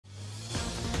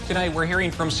Tonight, we're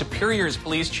hearing from Superior's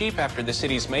police chief after the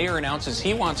city's mayor announces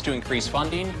he wants to increase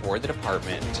funding for the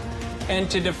department. And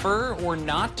to defer or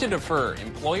not to defer,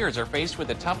 employers are faced with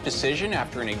a tough decision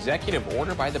after an executive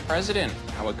order by the president,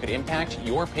 how it could impact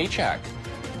your paycheck.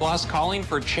 Plus, calling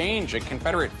for change. A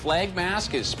Confederate flag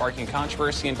mask is sparking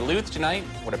controversy in Duluth tonight.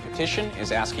 What a petition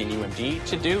is asking UMD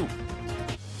to do.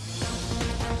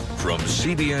 From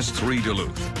CBS3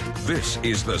 Duluth, this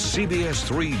is the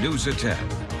CBS3 News at 10.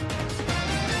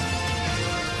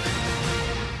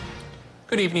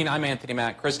 Good evening, I'm Anthony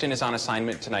Mack. Kristen is on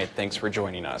assignment tonight. Thanks for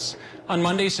joining us. On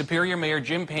Monday, Superior Mayor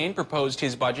Jim Payne proposed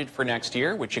his budget for next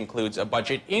year, which includes a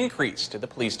budget increase to the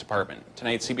police department.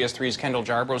 Tonight, CBS3's Kendall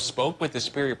Jarbrow spoke with the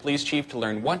Superior Police Chief to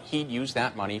learn what he'd use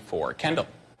that money for. Kendall.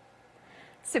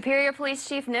 Superior Police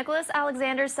Chief Nicholas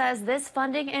Alexander says this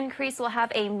funding increase will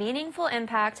have a meaningful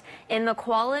impact in the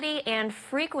quality and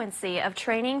frequency of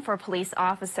training for police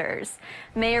officers.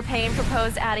 Mayor Payne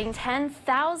proposed adding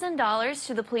 $10,000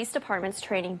 to the police department's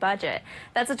training budget.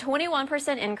 That's a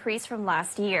 21% increase from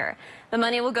last year. The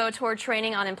money will go toward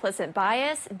training on implicit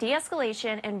bias,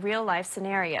 de-escalation, and real-life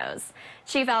scenarios.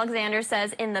 Chief Alexander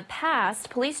says in the past,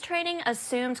 police training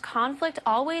assumed conflict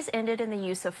always ended in the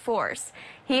use of force.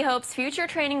 He hopes future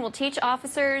training will teach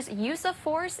officers use of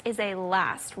force is a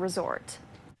last resort.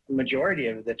 The majority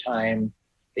of the time,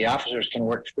 the officers can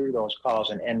work through those calls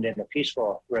and end in a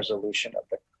peaceful resolution of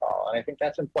the call. And I think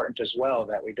that's important as well,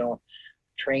 that we don't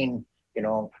train,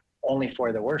 only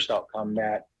for the worst outcome,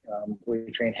 that we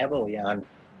train heavily on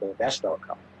the best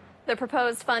outcome. The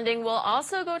proposed funding will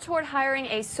also go toward hiring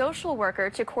a social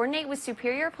worker to coordinate with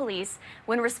Superior Police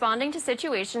when responding to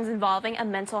situations involving a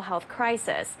mental health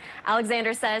crisis.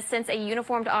 Alexander says since a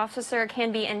uniformed officer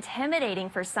can be intimidating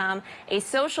for some, a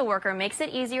social worker makes it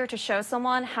easier to show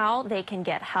someone how they can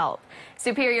get help.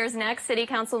 Superior's next City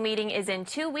Council meeting is in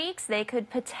 2 weeks. They could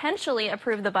potentially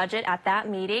approve the budget at that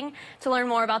meeting. To learn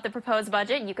more about the proposed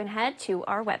budget, you can head to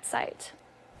our website.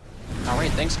 All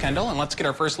right, thanks, Kendall. And let's get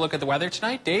our first look at the weather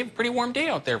tonight. Dave, pretty warm day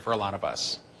out there for a lot of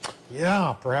us.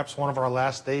 Yeah, perhaps one of our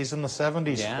last days in the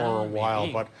 70s for a while,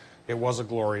 maybe. But it was a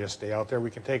glorious day out there.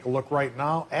 We can take a look right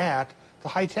now at the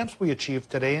high temps we achieved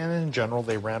today, and in general,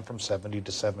 they ran from 70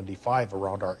 to 75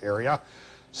 around our area.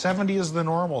 70 is the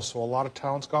normal, so a lot of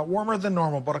towns got warmer than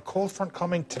normal, but a cold front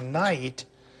coming tonight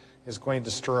is going to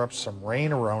stir up some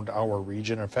rain around our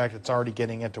region. In fact, it's already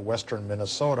getting into western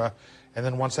Minnesota. And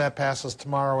then once that passes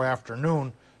tomorrow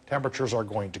afternoon, temperatures are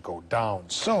going to go down.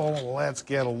 So let's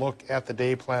get a look at the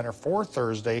day planner for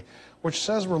Thursday, which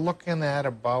says we're looking at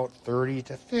about 30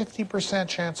 to 50%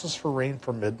 chances for rain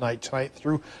from midnight tonight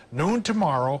through noon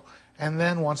tomorrow. And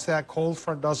then once that cold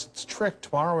front does its trick,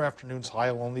 tomorrow afternoon's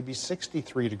high will only be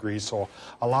 63 degrees. So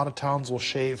a lot of towns will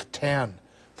shave 10.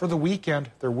 For the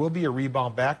weekend, there will be a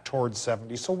rebound back towards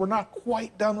 70. So we're not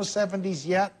quite done with 70s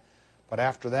yet. But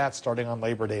after that, starting on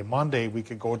Labor Day Monday, we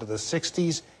could go to the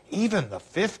 60s, even the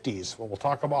 50s. Well, we'll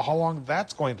talk about how long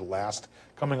that's going to last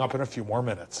coming up in a few more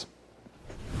minutes.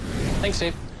 Thanks,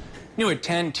 Dave. New at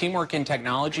 10, Teamwork in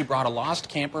Technology brought a lost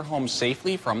camper home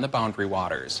safely from the Boundary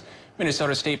Waters.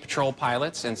 Minnesota State Patrol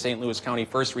pilots and St. Louis County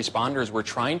first responders were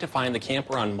trying to find the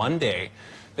camper on Monday.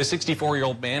 The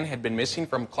 64-year-old man had been missing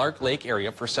from Clark Lake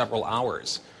area for several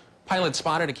hours. Pilots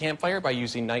spotted a campfire by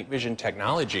using night vision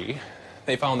technology.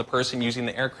 They found the person using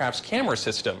the aircraft's camera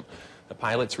system. The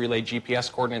pilots relayed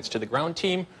GPS coordinates to the ground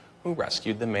team, who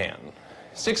rescued the man.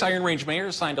 6 Iron Range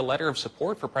mayors signed a letter of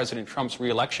support for President Trump's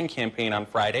re-election campaign on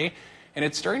Friday, and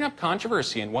it's stirring up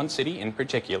controversy in one city in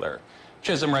particular.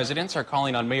 Chisholm residents are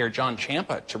calling on Mayor John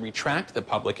Ciampa to retract the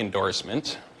public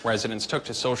endorsement. Residents took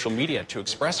to social media to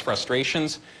express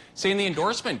frustrations, saying the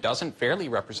endorsement doesn't fairly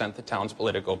represent the town's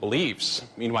political beliefs.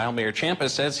 Meanwhile, Mayor Ciampa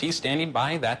says he's standing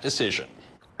by that decision.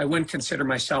 I wouldn't consider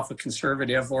myself a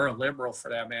conservative or a liberal for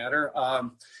that matter.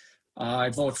 I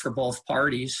vote for both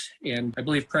parties, and I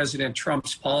believe President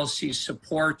Trump's policies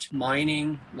support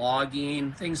mining,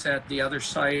 logging, things that the other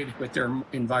side with their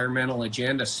environmental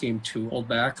agenda seem to hold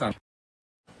back on.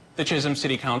 The Chisholm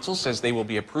City Council says they will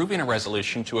be approving a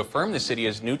resolution to affirm the city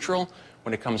as neutral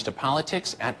when it comes to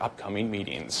politics at upcoming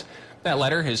meetings. That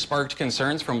letter has sparked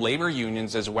concerns from labor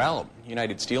unions as well.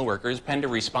 United Steelworkers penned a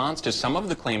response to some of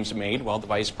the claims made while the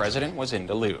vice president was in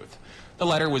Duluth. The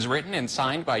letter was written and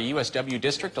signed by USW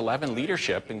District 11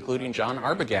 leadership, including John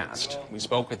Arbogast. We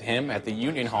spoke with him at the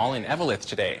Union Hall in Eveleth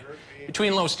today.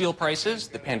 Between low steel prices,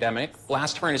 the pandemic,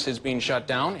 blast furnaces being shut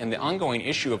down, and the ongoing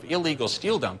issue of illegal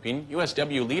steel dumping,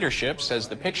 USW leadership says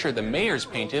the picture the mayors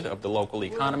painted of the local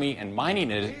economy and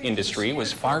mining industry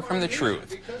was far from the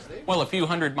truth. While a few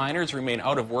hundred miners remain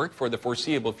out of work for the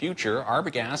foreseeable future,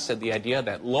 Arbogast said the idea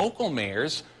that local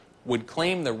mayors would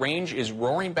claim the range is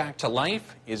roaring back to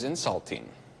life is insulting.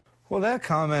 Well, that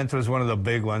comment was one of the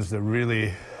big ones that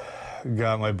really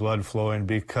got my blood flowing,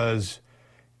 because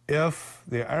if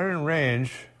the Iron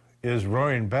Range is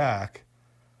roaring back,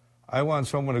 I want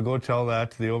someone to go tell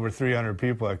that to the over 300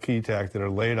 people at Keetac that are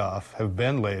laid off, have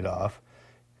been laid off.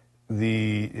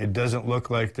 It doesn't look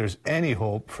like there's any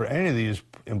hope for any of these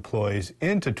employees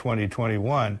into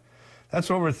 2021.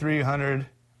 That's over 300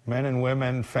 men and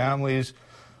women, families,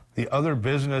 the other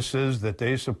businesses that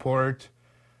they support.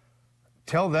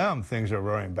 Tell them things are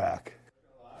roaring back.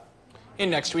 In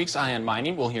next week's Eye on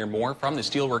Mining, we'll hear more from the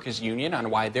Steelworkers Union on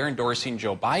why they're endorsing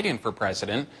Joe Biden for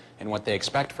president and what they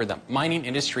expect for the mining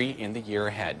industry in the year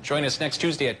ahead. Join us next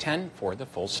Tuesday at 10 for the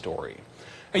full story.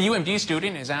 A UMD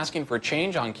student is asking for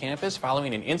change on campus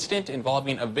following an incident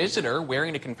involving a visitor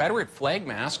wearing a Confederate flag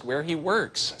mask where he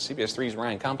works. CBS 3's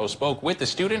Ryan Campos spoke with the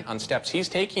student on steps he's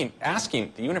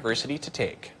asking the university to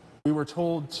take. We were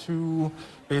told to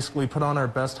basically put on our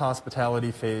best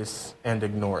hospitality face and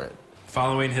ignore it.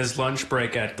 Following his lunch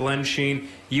break at Glensheen,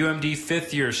 UMD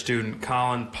fifth-year student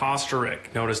Colin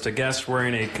Posterick noticed a guest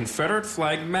wearing a Confederate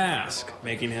flag mask,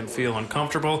 making him feel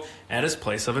uncomfortable at his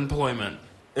place of employment.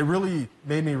 It really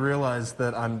made me realize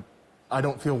that I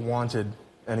don't feel wanted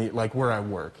where I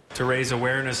work. To raise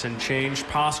awareness and change,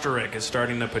 Posterick is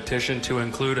starting a petition to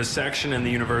include a section in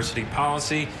the university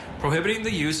policy prohibiting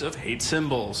the use of hate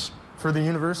symbols. For the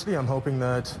university, I'm hoping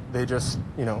that they just,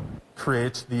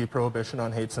 create the prohibition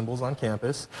on hate symbols on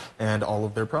campus and all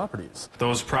of their properties.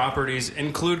 Those properties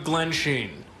include Glensheen.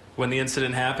 When the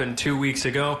incident happened 2 weeks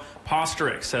ago,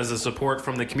 Posterick says the support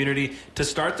from the community to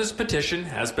start this petition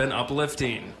has been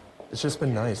uplifting. It's just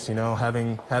been nice,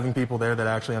 having people there that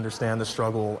actually understand the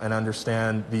struggle and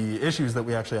understand the issues that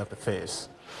we actually have to face.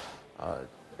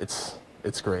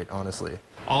 It's great, honestly.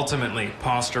 Ultimately,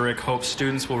 Posterick hopes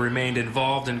students will remain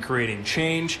involved in creating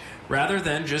change rather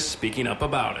than just speaking up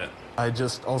about it. I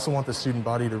just also want the student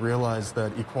body to realize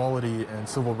that equality and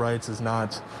civil rights is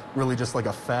not really just like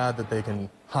a fad that they can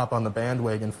hop on the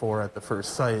bandwagon for at the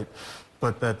first sight,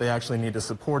 but that they actually need to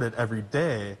support it every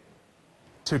day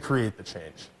to create the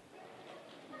change.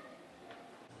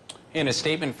 In a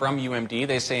statement from UMD,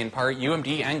 they say in part,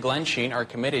 UMD and Glensheen are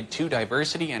committed to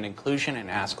diversity and inclusion and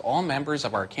ask all members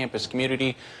of our campus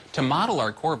community to model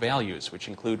our core values, which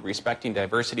include respecting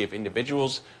diversity of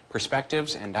individuals,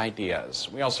 perspectives, and ideas.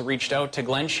 We also reached out to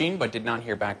Glensheen but did not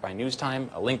hear back by news time.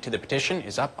 A link to the petition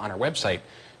is up on our website,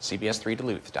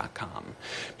 CBS3Duluth.com.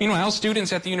 Meanwhile,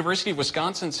 students at the University of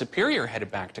Wisconsin-Superior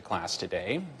headed back to class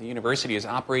today. The university is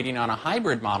operating on a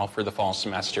hybrid model for the fall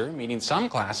semester, meaning some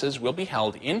classes will be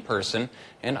held in person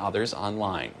and others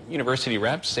online. University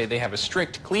reps say they have a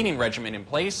strict cleaning regimen in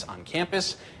place on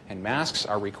campus, and masks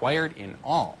are required in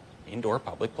all indoor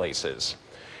public places.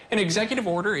 An executive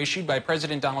order issued by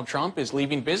President Donald Trump is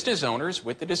leaving business owners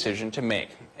with the decision to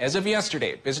make. As of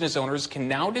yesterday, business owners can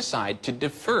now decide to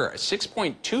defer a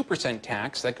 6.2%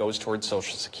 tax that goes towards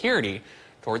Social Security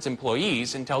towards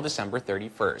employees until December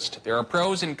 31st. There are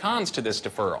pros and cons to this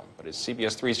deferral, but as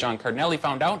CBS 3's John Cardinelli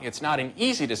found out, it's not an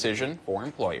easy decision for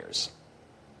employers.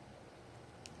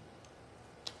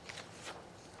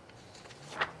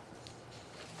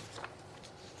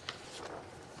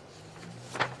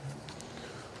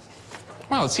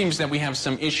 Well, it seems that we have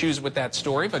some issues with that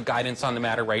story, but guidance on the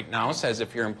matter right now says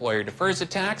if your employer defers a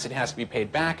tax, it has to be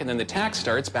paid back, and then the tax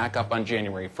starts back up on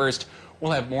January 1st.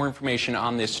 We'll have more information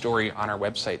on this story on our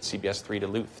website,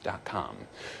 CBS3Duluth.com.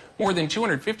 More than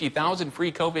 250,000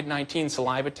 free COVID-19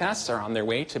 saliva tests are on their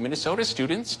way to Minnesota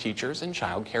students, teachers, and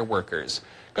child care workers.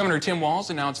 Governor Tim Walz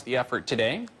announced the effort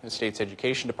today. The state's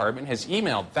education department has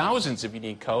emailed thousands of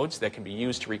unique codes that can be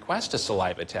used to request a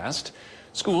saliva test.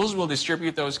 Schools will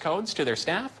distribute those codes to their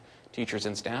staff. Teachers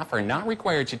and staff are not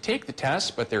required to take the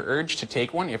test, but they're urged to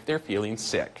take one if they're feeling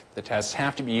sick. The tests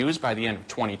have to be used by the end of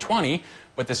 2020,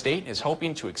 but the state is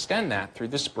hoping to extend that through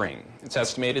the spring. It's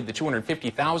estimated the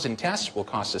 250,000 tests will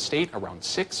cost the state around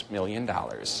 $6 million.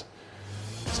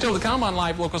 Still to come on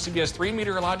Live Local CBS 3,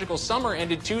 meteorological summer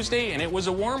ended Tuesday, and it was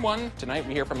a warm one. Tonight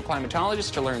we hear from a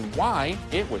climatologist to learn why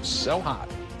it was so hot.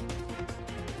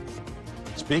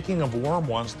 Speaking of warm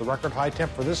ones, the record high temp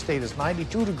for this state is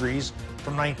 92 degrees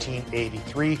from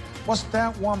 1983. Wasn't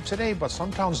that warm today, but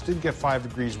some towns did get 5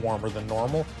 degrees warmer than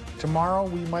normal. Tomorrow,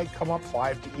 we might come up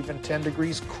 5 to even 10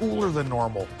 degrees cooler than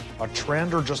normal. A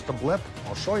trend or just a blip?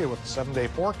 I'll show you with the 7-day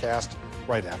forecast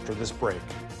right after this break.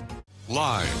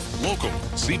 Live, local,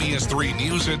 CBS 3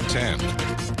 News at 10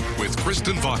 with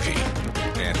Kristen Vaki,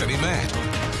 Anthony Matt,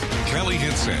 Kelly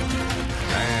Hinson,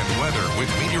 and weather with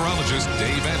meteorologist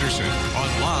Dave Anderson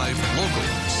on Live, local,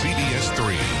 CBS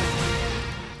 3.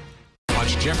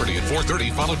 Jeopardy at 4:30,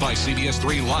 followed by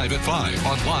CBS3 Live at 5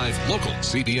 on Live Local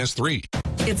CBS3.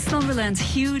 It's Slumberland's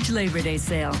huge Labor Day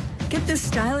sale. Get this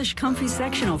stylish, comfy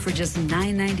sectional for just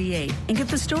 $9.98 and get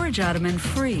the storage ottoman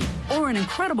free, or an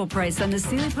incredible price on the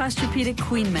Sealy Posturepedic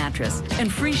Queen mattress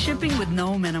and free shipping with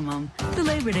no minimum. The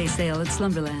Labor Day sale at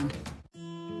Slumberland.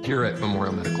 Here at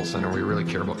Memorial Medical Center, we really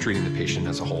care about treating the patient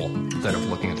as a whole. Instead of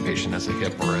looking at the patient as a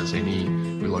hip or as a knee,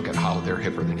 we look at how their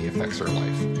hip or the knee affects their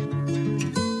life.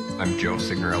 I'm Joe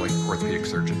Signorelli, orthopedic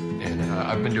surgeon, and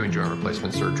I've been doing joint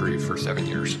replacement surgery for 7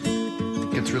 years.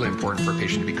 It's really important for a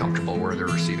patient to be comfortable where they're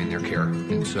receiving their care.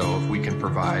 And so if we can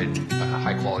provide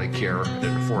high quality care at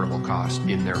an affordable cost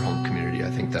in their home community,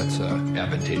 I think that's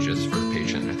advantageous for the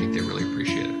patient. I think they really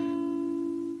appreciate it.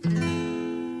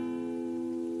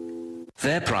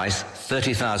 Their price,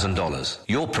 $30,000.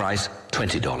 Your price,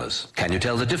 $20. Can you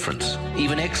tell the difference?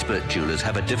 Even expert jewelers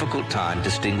have a difficult time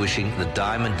distinguishing the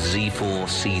Diamond Z4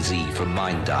 CZ from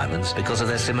mined diamonds because of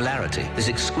their similarity. This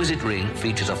exquisite ring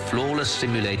features a flawless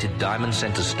simulated diamond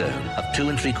center stone of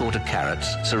 2 3/4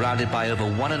 carats, surrounded by over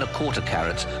 1 1/4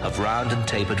 carats of round and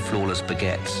tapered flawless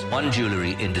baguettes. One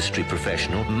jewelry industry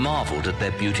professional marveled at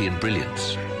their beauty and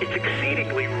brilliance. It's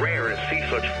exceedingly rare to see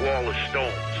such flawless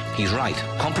stones. He's right.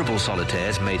 Comparable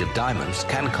solitaires made of diamonds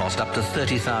can cost up to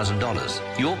 $30,000.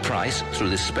 Your price through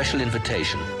this special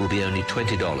invitation will be only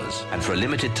 $20. And for a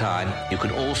limited time, you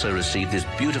can also receive this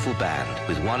beautiful band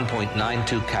with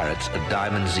 1.92 carats of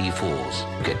diamond Z4s.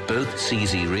 Get both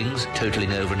CZ rings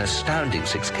totaling over an astounding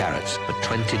 6 carats for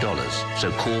 $20.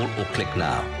 So call or click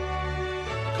now.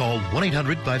 Call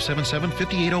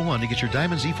 1-800-577-5801 to get your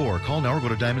Diamond Z4. Call now or go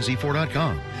to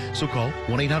diamondz4.com. So call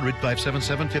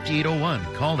 1-800-577-5801.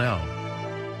 Call now.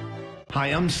 Hi,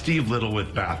 I'm Steve Little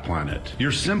with Bath Planet,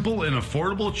 your simple and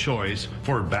affordable choice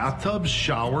for bathtubs,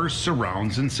 showers,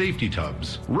 surrounds, and safety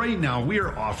tubs. Right now, we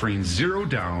are offering 0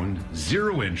 down,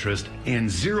 0 interest, and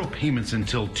 0 payments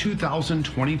until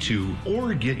 2022,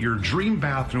 or get your dream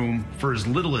bathroom for as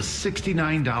little as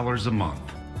 $69 a month.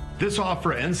 This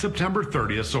offer ends September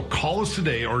 30th, so call us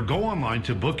today or go online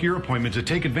to book your appointment to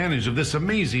take advantage of this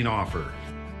amazing offer.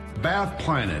 Bath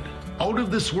Planet, out of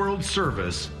this world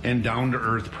service and down to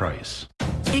earth price.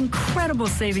 Incredible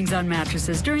savings on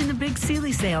mattresses during the big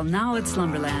Sealy sale now at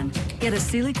Slumberland. Get a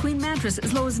Sealy Queen mattress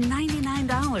as low as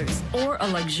 $99 or a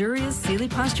luxurious Sealy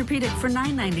Posturepedic for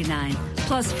 $9.99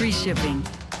 plus free shipping.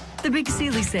 The big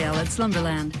Sealy sale at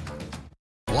Slumberland.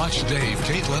 Watch Dave,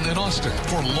 Caitlin, and Austin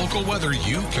for local weather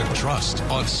you can trust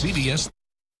on CBS.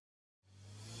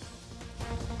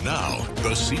 Now,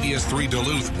 the CBS3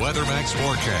 Duluth Weather Max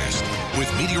forecast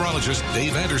with meteorologist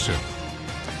Dave Anderson.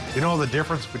 You know, the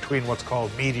difference between what's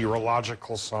called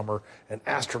meteorological summer and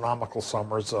astronomical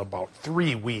summer is about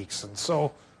 3 weeks. And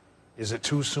so, is it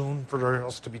too soon for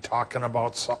us to be talking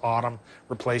about autumn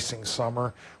replacing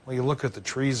summer? Well, you look at the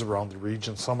trees around the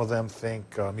region, some of them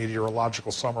think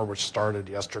meteorological summer, which started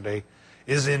yesterday,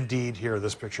 is indeed here.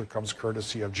 This picture comes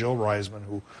courtesy of Jill Reisman,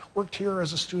 who worked here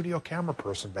as a studio camera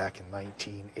person back in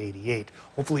 1988.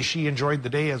 Hopefully she enjoyed the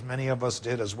day, as many of us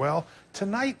did as well.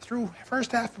 Tonight through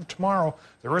first half of tomorrow,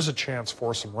 there is a chance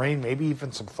for some rain, maybe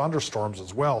even some thunderstorms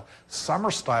as well.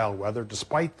 Summer-style weather,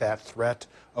 despite that threat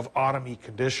of autumny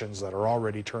conditions that are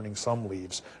already turning some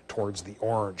leaves towards the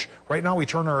orange. Right now, we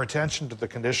turn our attention to the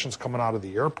conditions coming out of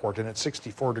the airport, and it's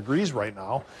 64 degrees right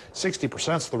now.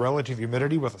 60% is the relative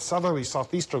humidity with a southerly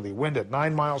southeasterly wind at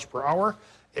 9 miles per hour.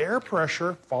 Air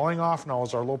pressure falling off now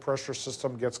as our low pressure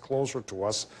system gets closer to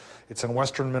us. It's in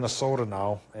western Minnesota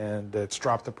now, and it's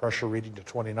dropped the pressure reading to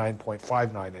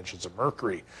 29.59 inches of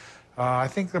mercury. I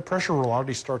think the pressure will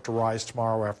already start to rise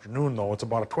tomorrow afternoon, though. It's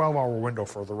about a 12-hour window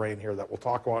for the rain here that we'll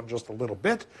talk about in just a little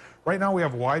bit. Right now, we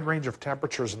have a wide range of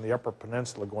temperatures in the Upper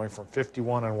Peninsula, going from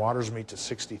 51 in Watersmeet to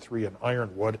 63 in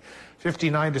Ironwood.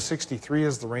 59 to 63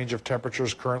 is the range of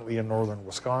temperatures currently in northern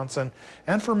Wisconsin.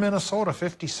 And for Minnesota,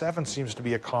 57 seems to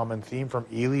be a common theme from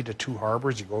Ely to Two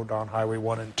Harbors. You go down Highway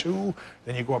 1 and 2,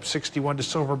 then you go up 61 to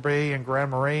Silver Bay and Grand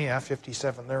Marais,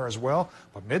 57 there as well.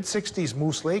 But mid-60s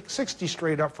Moose Lake, 60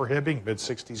 straight up for Hibbing,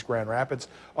 mid-60s Grand Rapids,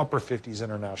 upper 50s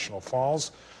International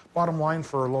Falls. Bottom line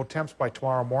for low temps by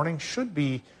tomorrow morning should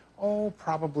be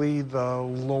probably the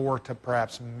lower to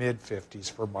perhaps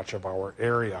mid-50s for much of our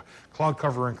area. Cloud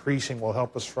cover increasing will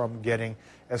help us from getting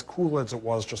as cool as it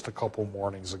was just a couple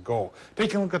mornings ago.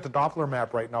 Taking a look at the Doppler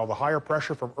map right now, the higher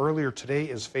pressure from earlier today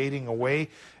is fading away,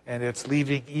 and it's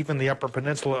leaving even the upper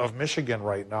peninsula of Michigan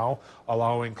right now,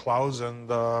 allowing clouds and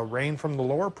rain from the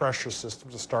lower pressure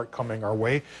system to start coming our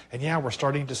way. And yeah, we're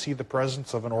starting to see the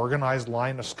presence of an organized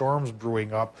line of storms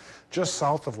brewing up just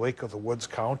south of Lake of the Woods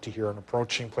County here and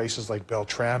approaching places like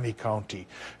Beltrami County.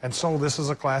 And so this is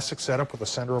a classic setup with a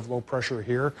center of low pressure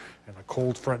here and a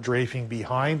cold front draping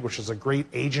behind, which is a great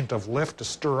agent of lift to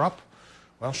stir up,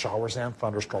 well, showers and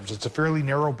thunderstorms. It's a fairly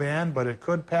narrow band, but it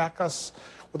could pack us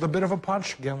with a bit of a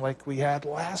punch again like we had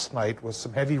last night with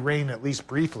some heavy rain, at least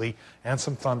briefly, and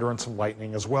some thunder and some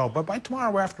lightning as well. But by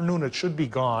tomorrow afternoon, it should be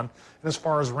gone. And as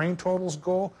far as rain totals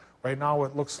go, right now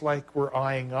it looks like we're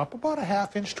eyeing up about a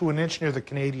 ½ inch to an inch near the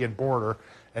Canadian border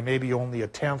and maybe only a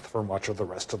tenth for much of the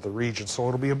rest of the region. So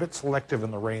it'll be a bit selective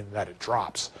in the rain that it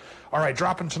drops. All right,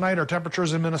 dropping tonight, our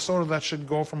temperatures in Minnesota, that should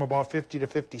go from about 50 to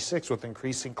 56 with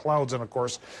increasing clouds. And, of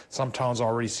course, some towns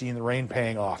already seeing the rain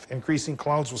paying off. Increasing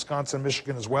clouds, Wisconsin,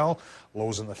 Michigan as well.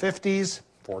 Lows in the 50s.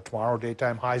 For tomorrow,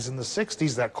 daytime highs in the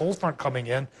 60s. That cold front coming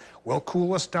in will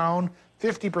cool us down.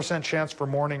 50% chance for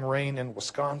morning rain in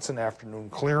Wisconsin, afternoon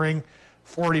clearing.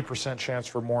 40% chance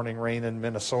for morning rain in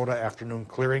Minnesota, afternoon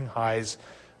clearing. Highs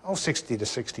 60 to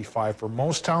 65 for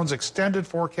most towns. Extended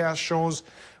forecast shows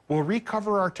we'll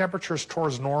recover our temperatures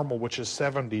towards normal, which is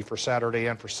 70 for Saturday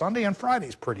and for Sunday, and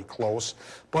Friday's pretty close.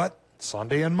 But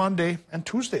Sunday and Monday and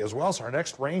Tuesday as well is our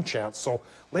next rain chance. So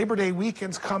Labor Day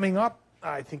weekend's coming up.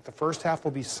 I think the first half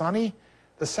will be sunny.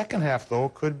 The second half, though,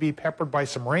 could be peppered by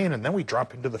some rain, and then we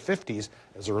drop into the 50s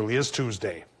as early as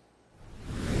Tuesday.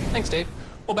 Thanks, Dave.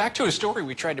 Well, back to a story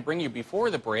we tried to bring you before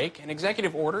the break. An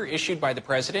executive order issued by the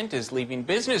president is leaving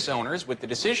business owners with the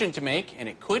decision to make, and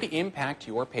it could impact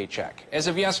your paycheck. As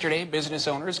of yesterday, business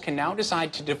owners can now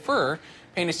decide to defer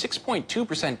paying a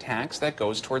 6.2% tax that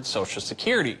goes towards Social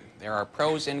Security. There are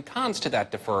pros and cons to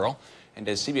that deferral, and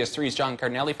as CBS3's John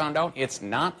Cardinelli found out, it's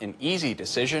not an easy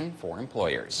decision for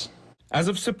employers. As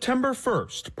of September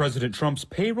 1st, President Trump's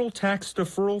payroll tax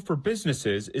deferral for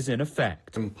businesses is in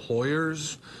effect.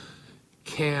 Employers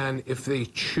can, if they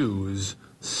choose,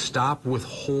 stop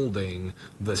withholding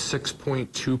the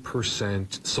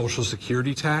 6.2% Social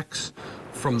Security tax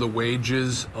from the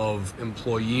wages of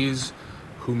employees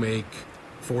who make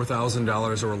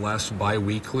 $4,000 or less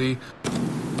biweekly.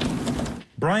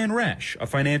 Brian Resch, a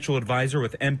financial advisor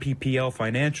with MPPL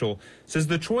Financial, says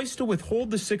the choice to withhold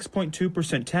the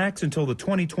 6.2% tax until the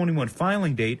 2021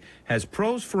 filing date has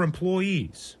pros for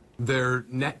employees. Their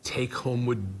net take-home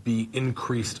would be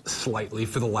increased slightly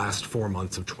for the last 4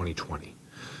 months of 2020.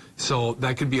 So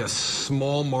that could be a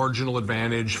small marginal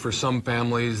advantage for some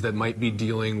families that might be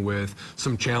dealing with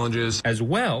some challenges. As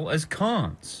well as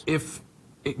cons. If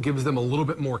it gives them a little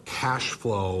bit more cash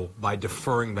flow by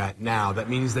deferring that now, that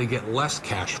means they get less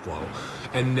cash flow,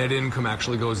 and net income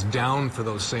actually goes down for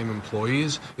those same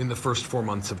employees in the first 4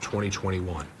 months of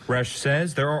 2021. Resch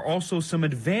says there are also some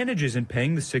advantages in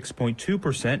paying the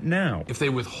 6.2% now. If they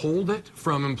withhold it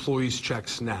from employees'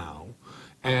 checks now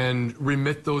and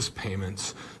remit those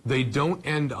payments, they don't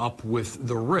end up with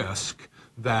the risk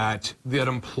that that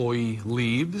employee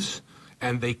leaves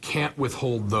and they can't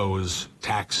withhold those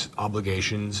tax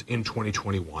obligations in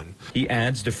 2021. He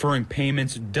adds deferring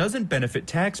payments doesn't benefit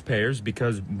taxpayers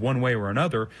because, one way or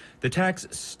another, the tax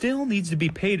still needs to be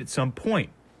paid at some point,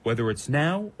 whether it's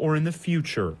now or in the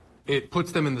future. It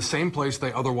puts them in the same place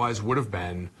they otherwise would have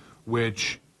been,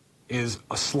 which is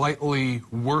a slightly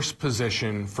worse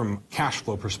position from cash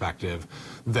flow perspective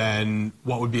than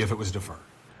what would be if it was deferred.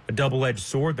 A double-edged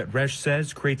sword that Resch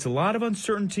says creates a lot of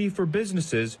uncertainty for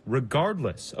businesses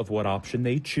regardless of what option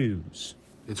they choose.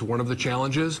 It's one of the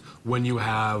challenges when you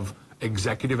have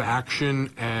executive action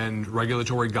and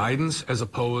regulatory guidance as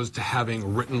opposed to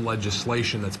having written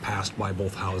legislation that's passed by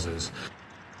both houses.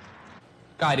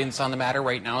 Guidance on the matter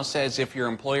right now says if your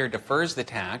employer defers the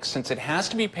tax, since it has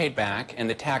to be paid back and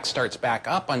the tax starts back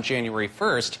up on January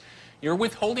 1st, your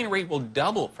withholding rate will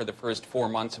double for the first 4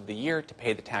 months of the year to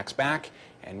pay the tax back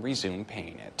and resume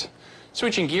paying it.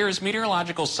 Switching gears,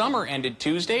 meteorological summer ended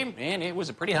Tuesday, and it was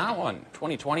a pretty hot one.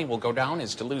 2020 will go down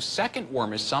as Duluth's second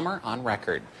warmest summer on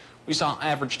record. We saw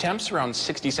average temps around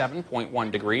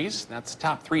 67.1 degrees. That's the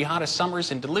top 3 hottest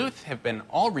summers in Duluth have been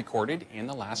all recorded in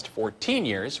the last 14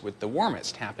 years, with the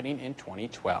warmest happening in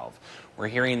 2012. We're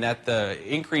hearing that the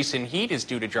increase in heat is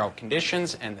due to drought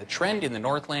conditions, and the trend in the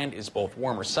Northland is both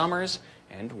warmer summers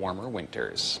and warmer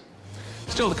winters.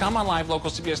 Still to come on Live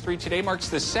Local CBS 3 today marks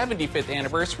the 75th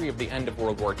anniversary of the end of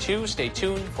World War II. Stay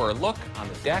tuned for a look on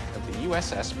the deck of the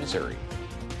USS Missouri.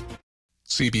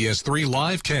 CBS 3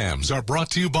 live cams are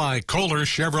brought to you by Kohler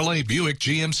Chevrolet Buick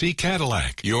GMC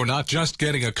Cadillac. You're not just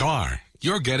getting a car,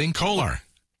 you're getting Kohler.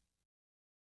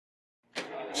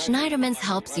 Schneiderman's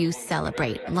helps you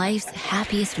celebrate life's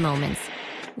happiest moments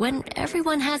when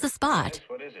everyone has a spot,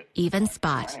 even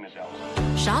Spot.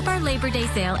 Shop our Labor Day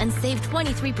sale and save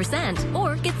 23%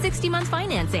 or get 60-month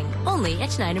financing only at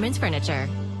Schneiderman's Furniture.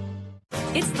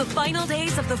 It's the final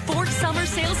days of the Ford Summer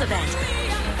Sales Event.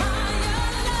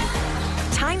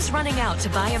 Time's running out to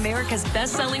buy America's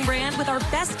best-selling brand with our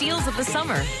best deals of the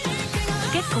summer.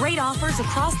 Get great offers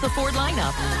across the Ford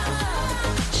lineup.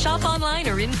 Shop online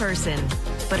or in person.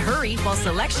 But hurry while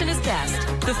selection is best.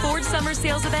 The Ford Summer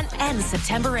Sales Event ends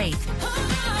September 8th.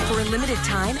 For a limited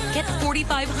time, get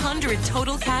 $4,500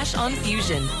 total cash on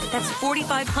Fusion. That's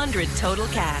 $4,500 total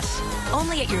cash.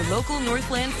 Only at your local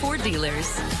Northland Ford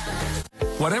dealers.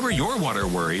 Whatever your water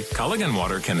worry, Culligan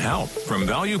Water can help. From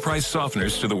value-priced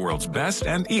softeners to the world's best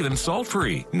and even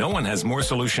salt-free. No one has more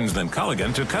solutions than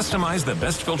Culligan to customize the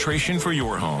best filtration for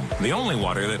your home. The only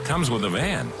water that comes with a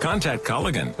van. Contact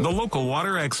Culligan, the local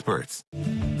water experts.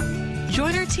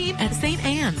 Join our team at St.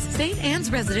 Anne's. St.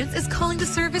 Anne's Residence is calling to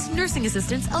service nursing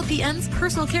assistants, LPNs,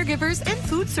 personal caregivers, and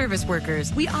food service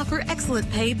workers. We offer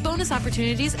excellent pay, bonus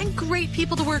opportunities, and great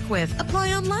people to work with.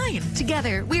 Apply online.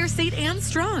 Together, we are St. Anne's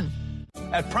strong.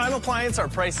 At Prime Appliance, our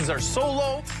prices are so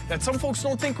low that some folks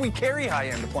don't think we carry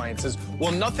high-end appliances.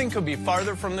 Well, nothing could be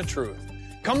farther from the truth.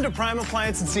 Come to Prime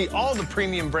Appliance and see all the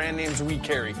premium brand names we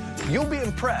carry. You'll be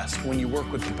impressed when you work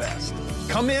with the best.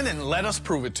 Come in and let us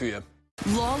prove it to you.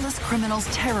 Lawless criminals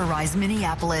terrorize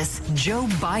Minneapolis. Joe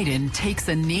Biden takes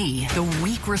a knee. The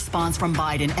weak response from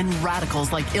Biden and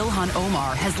radicals like Ilhan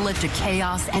Omar has led to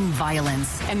chaos and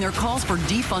violence. And their calls for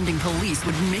defunding police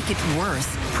would make it worse.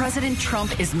 President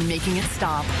Trump is making it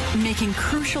stop, making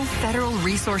crucial federal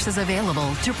resources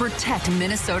available to protect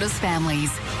Minnesota's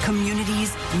families.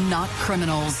 Communities, not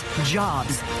criminals.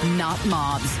 Jobs, not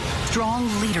mobs. Strong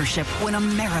leadership when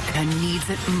America needs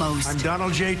it most. I'm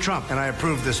Donald J. Trump, and I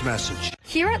approve this message.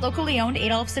 Here at locally owned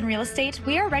Adolphson Real Estate,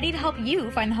 we are ready to help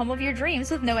you find the home of your dreams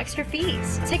with no extra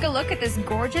fees. Take a look at this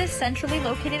gorgeous, centrally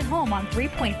located home on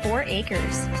 3.4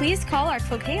 acres. Please call our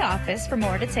Cloquet office for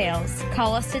more details.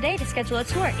 Call us today to schedule a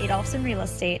tour at Adolphson Real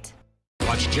Estate.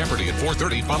 Watch Jeopardy at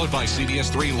 4:30, followed by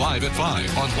CBS3 Live at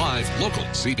 5 on Live Local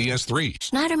CBS3.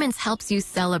 Schneiderman's helps you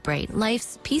celebrate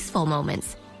life's peaceful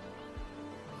moments.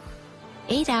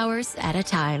 8 hours at a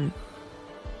time.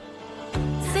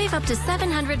 Save up to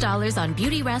 $700 on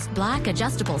Beauty Rest Black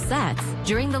adjustable sets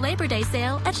during the Labor Day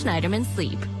sale at Schneiderman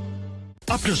Sleep.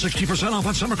 Up to 60% off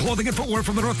on summer clothing and footwear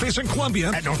from the North Face in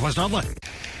Columbia at Northwest Outlet.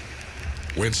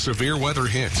 When severe weather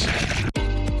hits,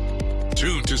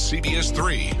 tune to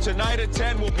CBS3. Tonight at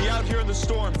 10, we'll be out here in the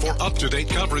storm. For up-to-date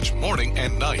coverage morning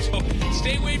and night.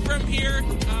 Stay away from here.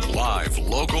 Live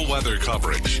local weather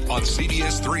coverage on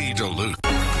CBS3 Duluth.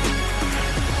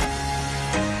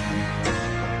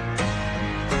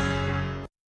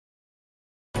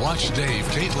 Watch Dave,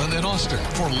 Caitlin, and Austin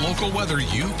for local weather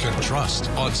you can trust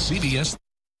on CBS.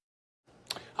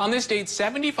 On this date,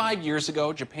 75 years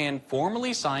ago, Japan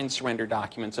formally signed surrender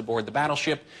documents aboard the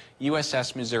battleship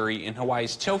USS Missouri in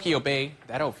Hawaii's Tokyo Bay.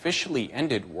 That officially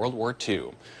ended World War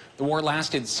II. The war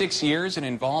lasted 6 years and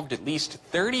involved at least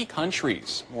 30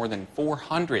 countries. More than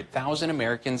 400,000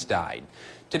 Americans died.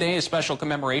 Today, a special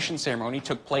commemoration ceremony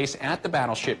took place at the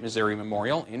Battleship Missouri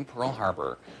Memorial in Pearl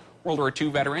Harbor. World War II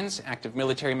veterans, active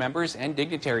military members, and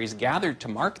dignitaries gathered to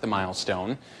mark the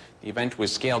milestone. The event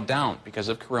was scaled down because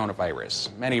of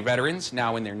coronavirus. Many veterans,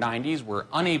 now in their 90s, were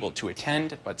unable to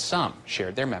attend, but some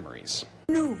shared their memories.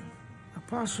 Knew a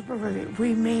possibility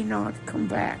we may not come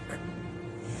back,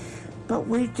 but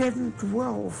we didn't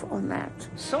dwell on that.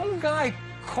 Some guy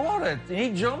caught it, and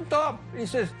he jumped up. He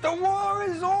says, "The war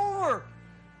is over!"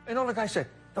 And another guy said,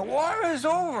 "The war is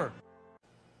over!"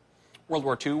 World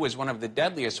War II was one of the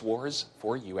deadliest wars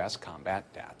for U.S. combat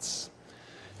deaths.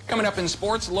 Coming up in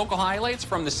sports, local highlights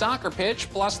from the soccer pitch,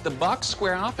 plus the Bucks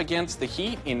square off against the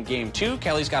Heat in Game 2.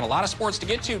 Kelly's got a lot of sports to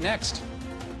get to next.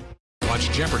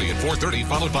 Watch Jeopardy at 4:30,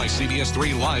 followed by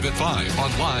CBS3 Live at 5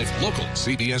 on Live Local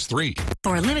CBS3.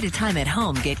 For a limited time at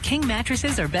home, get king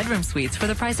mattresses or bedroom suites for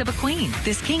the price of a queen.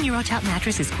 This king Eurotop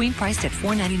mattress is queen priced at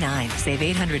 $499. Save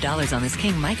 $800 on this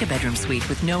king Mica bedroom suite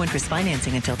with no interest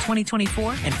financing until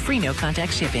 2024 and free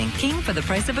no-contact shipping. King for the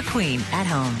price of a queen at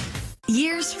home.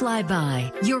 Years fly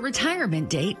by. Your retirement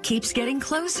date keeps getting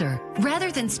closer.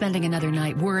 Rather than spending another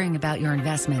night worrying about your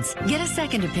investments, get a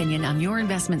second opinion on your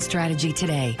investment strategy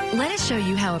today. Let us show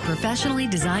you how a professionally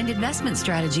designed investment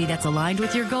strategy that's aligned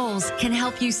with your goals can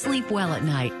help you sleep well at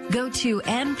night. Go to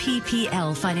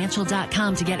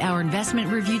MPPLfinancial.com to get our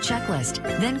investment review checklist.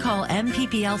 Then call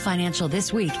MPPL Financial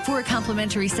this week for a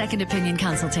complimentary second opinion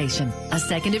consultation. A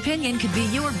second opinion could be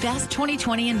your best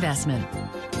 2020 investment.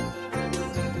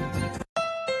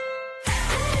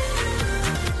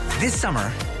 This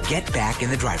summer, get back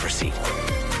in the driver's seat.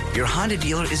 Your Honda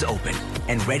dealer is open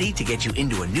and ready to get you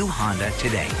into a new Honda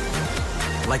today.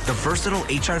 Like the versatile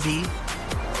HR-V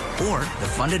or the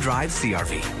fun-to-drive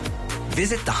CR-V.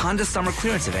 Visit the Honda Summer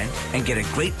Clearance Event and get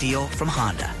a great deal from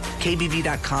Honda,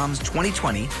 KBB.com's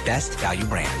 2020 Best Value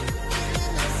Brand.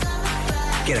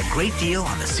 Get a great deal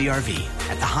on the CR-V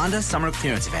at the Honda Summer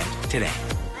Clearance Event today.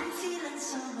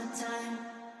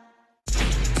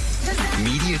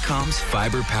 Mediacom's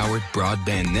fiber-powered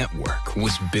broadband network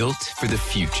was built for the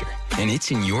future, and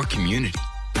it's in your community.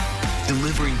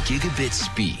 Delivering gigabit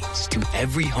speeds to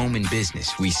every home and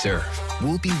business we serve.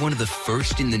 We'll be one of the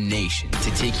first in the nation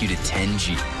to take you to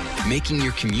 10G, making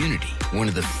your community one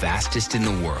of the fastest in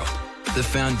the world. The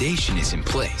foundation is in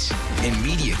place, and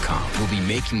Mediacom will be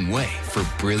making way for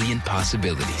brilliant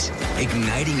possibilities,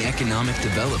 igniting economic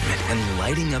development and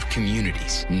lighting up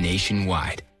communities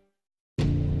nationwide.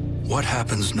 What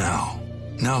happens now?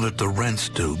 Now that the rent's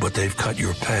due, but they've cut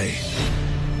your pay.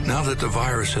 Now that the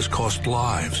virus has cost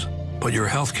lives, but your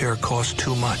health care costs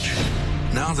too much.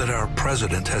 Now that our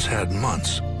president has had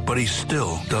months, but he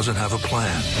still doesn't have a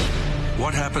plan.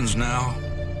 What happens now?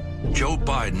 Joe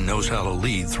Biden knows how to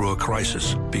lead through a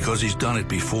crisis because he's done it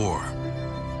before.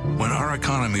 When our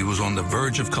economy was on the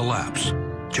verge of collapse,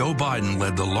 Joe Biden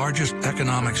led the largest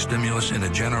economic stimulus in a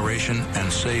generation and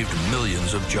saved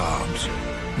millions of jobs.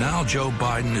 Now Joe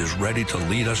Biden is ready to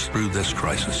lead us through this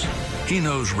crisis. He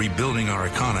knows rebuilding our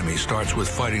economy starts with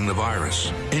fighting the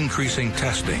virus, increasing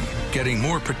testing, getting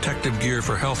more protective gear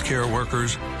for healthcare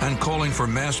workers, and calling for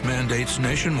mask mandates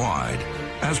nationwide.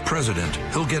 As president,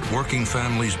 he'll get working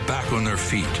families back on their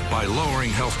feet by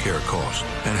lowering healthcare costs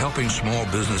and helping small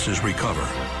businesses recover.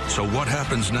 So what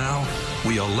happens now?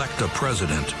 We elect a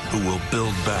president who will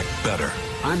build back better.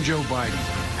 I'm Joe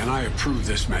Biden, and I approve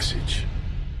this message.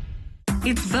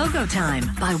 It's BOGO time.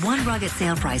 Buy one rug at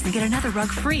sale price and get another rug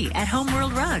free at Home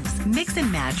World Rugs. Mix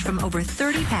and match from over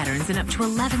 30 patterns and up to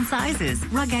 11 sizes.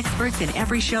 Rug experts in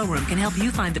every showroom can help you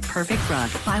find the perfect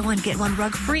rug. Buy one, get one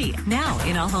rug free. Now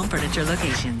in all home furniture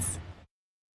locations.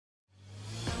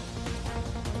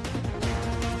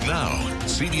 Now,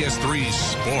 CBS3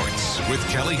 Sports with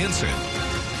Kelly Hinson.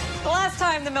 The last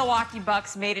time the Milwaukee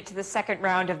Bucks made it to the second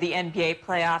round of the NBA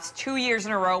playoffs 2 years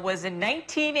in a row was in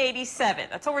 1987.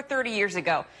 That's over 30 years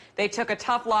ago. They took a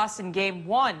tough loss in Game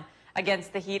 1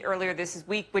 against the Heat earlier this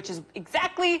week, which is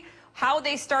exactly how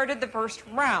they started the first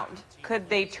round. Could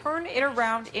they turn it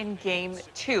around in Game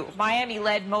 2? Miami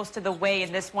led most of the way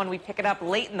in this one. We pick it up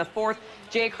late in the fourth.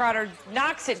 Jay Crowder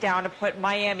knocks it down to put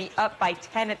Miami up by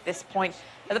 10 at this point.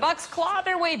 The Bucks claw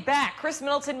their way back. Chris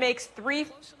Middleton makes 3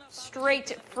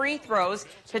 straight free throws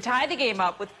to tie the game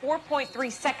up with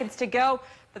 4.3 seconds to go.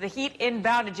 But the Heat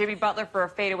inbound to Jimmy Butler for a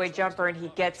fadeaway jumper, and he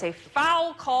gets a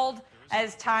foul called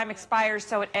as time expires,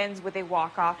 so it ends with a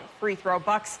walk-off free throw.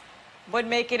 Bucks would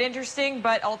make it interesting,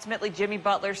 but ultimately Jimmy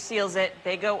Butler seals it.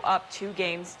 They go up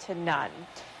 2-0.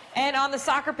 And on the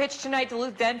soccer pitch tonight,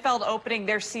 Duluth-Denfeld opening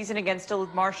their season against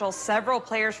Duluth-Marshall. Several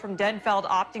players from Denfeld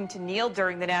opting to kneel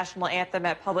during the national anthem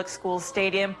at Public Schools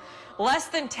Stadium. Less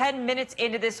than 10 minutes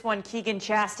into this one, Keegan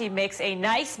Chastity makes a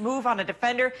nice move on a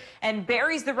defender and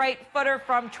buries the right footer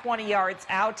from 20 yards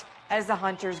out as the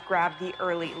Hunters grab the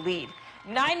early lead.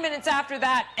 9 minutes after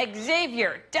that,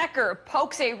 Xavier Decker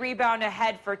pokes a rebound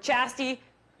ahead for Chastity.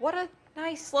 What a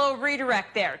nice slow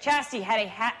redirect there. Chastity had a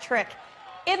hat trick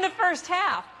in the first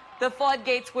half. The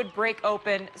floodgates would break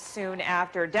open soon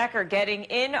after. Decker getting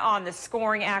in on the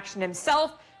scoring action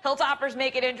himself. Hilltoppers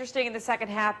make it interesting in the second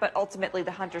half, but ultimately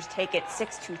the Hunters take it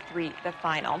 6-3 the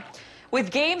final.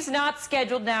 With games not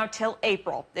scheduled now till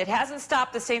April, it hasn't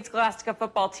stopped the St. Scholastica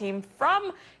football team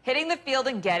from hitting the field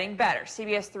and getting better.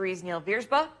 CBS 3's Neil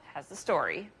Viersba has the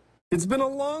story. It's been a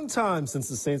long time since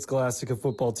the St. Scholastica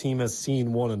football team has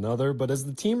seen one another, but as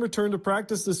the team returned to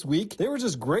practice this week, they were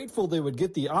just grateful they would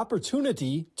get the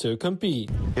opportunity to compete.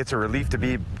 It's a relief to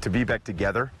be back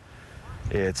together.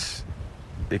 It's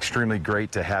extremely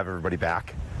great to have everybody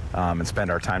back and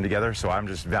spend our time together. So I'm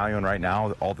just valuing right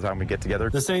now all the time we get together.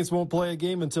 The Saints won't play a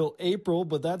game until April,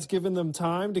 but that's given them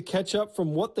time to catch up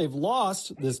from what they've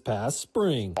lost this past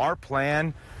spring. Our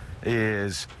plan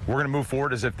is we're going to move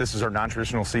forward as if this is our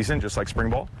non-traditional season, just like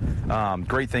spring ball.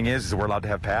 Great thing is we're allowed to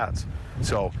have pads.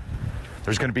 So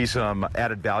there's going to be some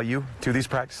added value to these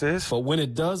practices. But when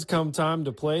it does come time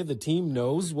to play, the team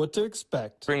knows what to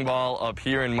expect. Spring ball up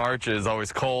here in March is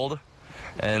always cold.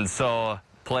 And so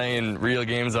playing real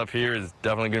games up here is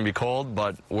definitely going to be cold,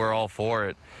 but we're all for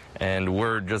it. And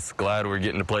we're just glad we're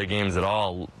getting to play games at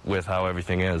all with how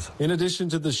everything is. In addition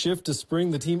to the shift to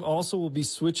spring, the team also will be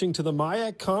switching to the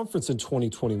MIAC Conference in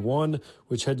 2021,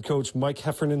 which head coach Mike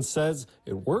Heffernan says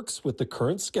it works with the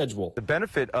current schedule. The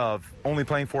benefit of only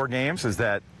playing 4 games is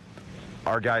that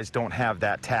our guys don't have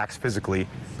that tax physically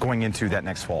going into that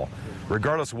next fall.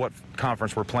 Regardless of what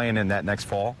conference we're playing in that next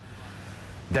fall,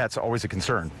 that's always a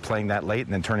concern, playing that late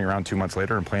and then turning around 2 months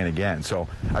later and playing again. So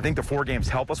I think the 4 games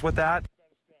help us with that.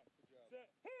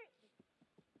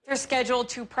 They're scheduled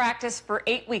to practice for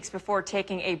 8 weeks before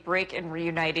taking a break and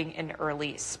reuniting in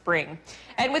early spring.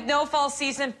 And with no fall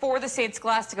season for the St.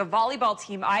 Scholastica volleyball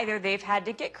team either, they've had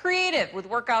to get creative with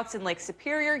workouts in Lake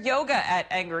Superior, yoga at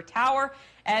Anger Tower,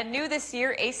 and new this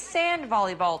year, a sand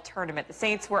volleyball tournament. The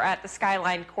Saints were at the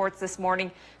Skyline Courts this morning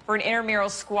for an intramural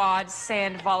squad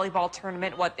sand volleyball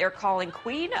tournament, what they're calling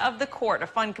Queen of the Court, a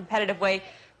fun competitive way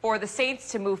for the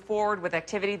Saints to move forward with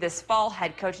activity this fall.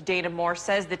 Head coach Dana Moore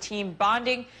says the team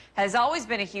bonding has always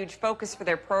been a huge focus for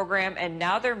their program, and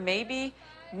now they're maybe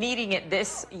needing it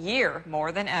this year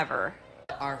more than ever.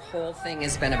 Our whole thing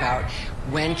has been about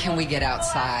when can we get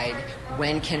outside,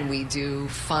 when can we do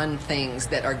fun things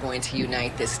that are going to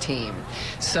unite this team.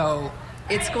 So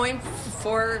it's going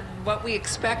for what we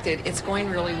expected. It's going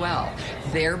really well.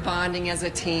 They're bonding as a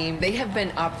team. They have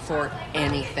been up for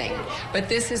anything. But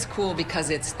this is cool because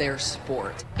it's their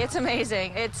sport. It's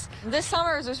amazing. This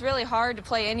summer is just really hard to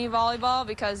play any volleyball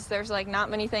because there's like not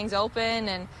many things open,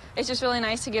 and it's just really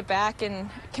nice to get back and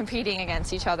competing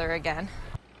against each other again.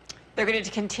 They're going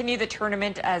to continue the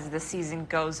tournament as the season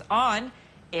goes on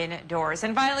indoors.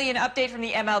 And finally, an update from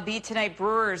the MLB tonight.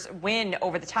 Brewers win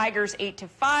over the Tigers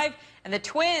 8-5, and the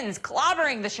Twins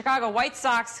clobbering the Chicago White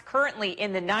Sox currently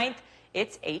in the 9th.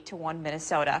 It's 8-1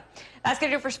 Minnesota. That's going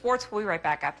to do it for sports. We'll be right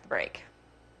back after the break.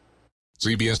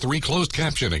 CBS3 closed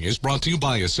captioning is brought to you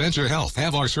by Essentia Health.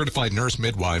 Have our certified nurse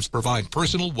midwives provide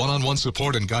personal one-on-one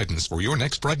support and guidance for your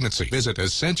next pregnancy. Visit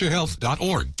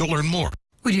essentiahealth.org to learn more.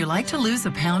 Would you like to lose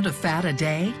a pound of fat a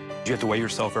day? You have to weigh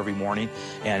yourself every morning,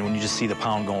 and when you just see the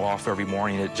pound go off every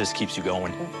morning, it just keeps you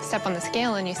going. Step on the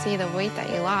scale and you see the weight that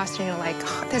you lost, and you're like,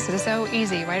 oh, this is so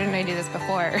easy. Why didn't I do this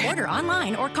before? Order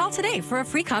online or call today for a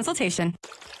free consultation.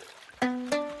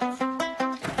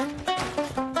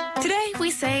 Today we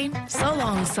say, so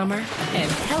long, summer,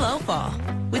 and hello, fall,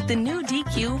 with the new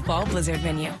DQ Fall Blizzard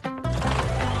menu.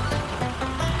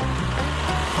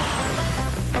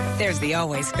 There's the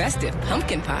always festive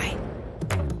pumpkin pie,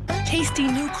 tasty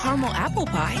new caramel apple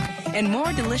pie, and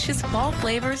more delicious fall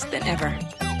flavors than ever.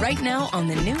 Right now on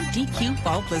the new DQ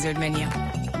Fall Blizzard menu.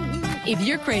 If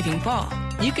you're craving fall,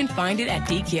 you can find it at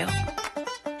DQ.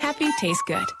 Happy tastes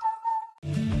good.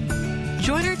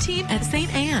 Join our team at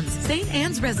St. Anne's. St.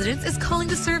 Anne's Residence is calling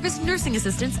to service nursing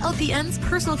assistants, LPNs,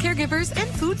 personal caregivers, and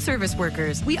food service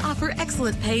workers. We offer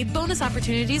excellent pay, bonus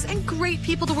opportunities, and great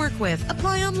people to work with.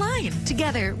 Apply online.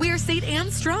 Together, we are St.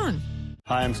 Anne's Strong.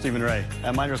 Hi, I'm Stephen Ray.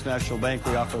 At Miners National Bank,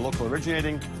 we offer local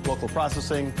originating, local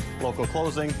processing, local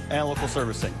closing, and local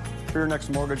servicing. For your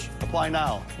next mortgage, apply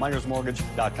now.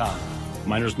 MinersMortgage.com.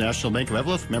 Miners National Bank of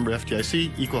Evelyn, member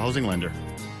FDIC, equal housing lender.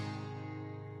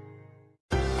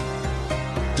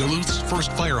 Duluth's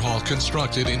first fire hall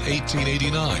constructed in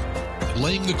 1889,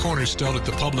 laying the cornerstone at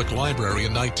the public library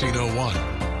in 1901,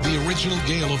 the original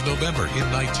gale of November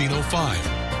in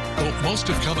 1905. Though most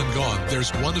have come and gone,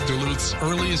 there's one of Duluth's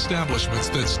early establishments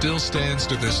that still stands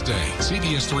to this day.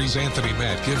 CBS3's Anthony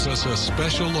Matt gives us a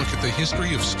special look at the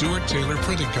history of Stuart Taylor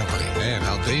Printing Company and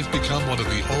how they've become one of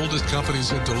the oldest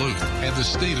companies in Duluth and the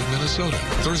state of Minnesota.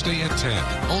 Thursday at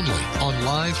 10, only on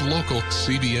live local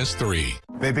CBS3.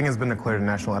 Vaping has been declared a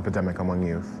national epidemic among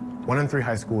youth. 1 in 3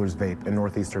 high schoolers vape in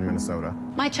northeastern Minnesota.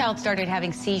 My child started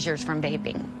having seizures from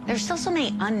vaping. There's still so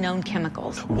many unknown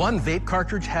chemicals. One vape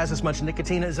cartridge has as much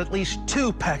nicotine as at least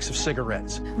 2 packs of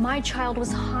cigarettes. My child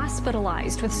was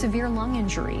hospitalized with severe lung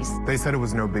injuries. They said it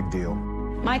was no big deal.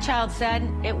 My child said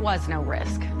it was no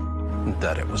risk.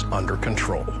 That it was under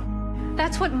control.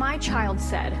 That's what my child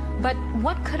said. But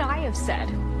what could I have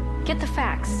said? Get the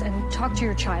facts and talk to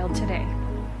your child today.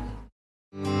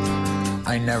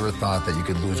 I never thought that you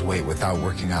could lose weight without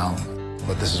working out,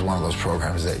 but this is one of those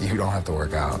programs that you don't have to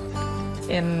work out.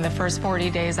 In the first 40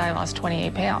 days, I lost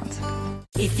 28 pounds.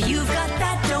 If you've got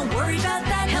that, don't worry about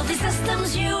that. Healthy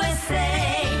Systems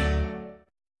USA.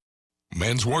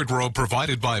 Men's wardrobe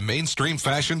provided by Mainstream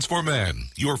Fashions for Men,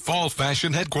 your fall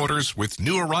fashion headquarters with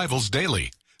new arrivals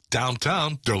daily.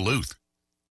 Downtown Duluth.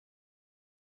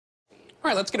 All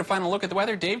right, let's get a final look at the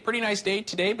weather. Dave, pretty nice day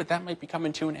today, but that might be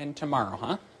coming to an end tomorrow,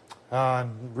 huh?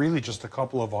 Really just a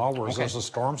couple of hours. Okay. There's a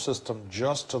storm system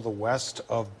just to the west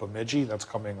of Bemidji that's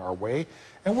coming our way,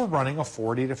 and we're running a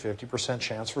 40 to 50%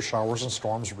 chance for showers and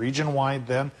storms region-wide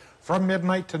then from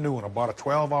midnight to noon, about a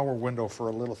 12-hour window for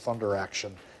a little thunder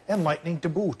action, and lightning to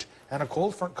boot. And a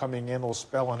cold front coming in will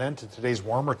spell an end to today's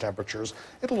warmer temperatures.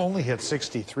 It'll only hit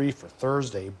 63 for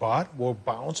Thursday, but we'll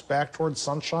bounce back towards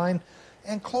sunshine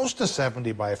and close to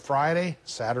 70 by Friday.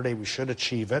 Saturday, we should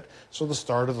achieve it. So the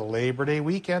start of the Labor Day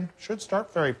weekend should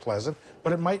start very pleasant,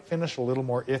 but it might finish a little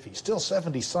more iffy. Still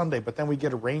 70 Sunday, but then we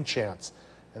get a rain chance.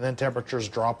 And then temperatures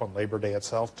drop on Labor Day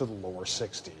itself to the lower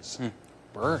 60s.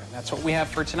 Bird, that's what we have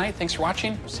for tonight. Thanks for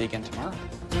watching. We'll see you again tomorrow.